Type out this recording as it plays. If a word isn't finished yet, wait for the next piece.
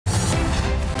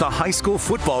The High School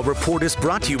Football Report is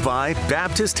brought to you by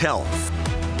Baptist Health.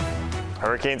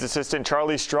 Hurricanes assistant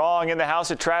Charlie Strong in the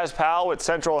house at Traz Powell with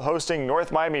Central hosting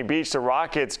North Miami Beach. The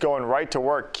Rockets going right to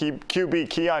work. QB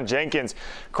Keon Jenkins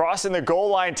crossing the goal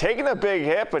line, taking a big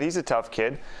hit, but he's a tough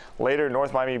kid. Later,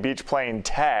 North Miami Beach playing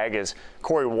tag as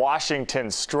Corey Washington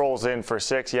strolls in for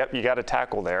 6. Yep, you got a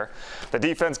tackle there. The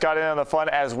defense got in on the fun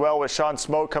as well with Sean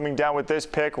Smoke coming down with this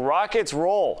pick. Rockets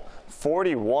roll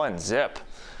 41-zip.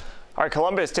 All right,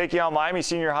 Columbus taking on Miami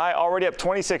Senior High, already up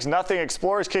 26-0.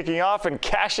 Explorers kicking off and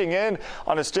cashing in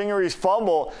on a Stingeries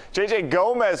fumble. JJ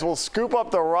Gomez will scoop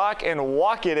up the rock and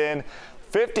walk it in.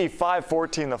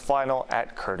 55-14 the final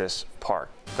at Curtis Park.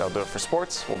 That'll do it for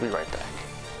sports. We'll be right back.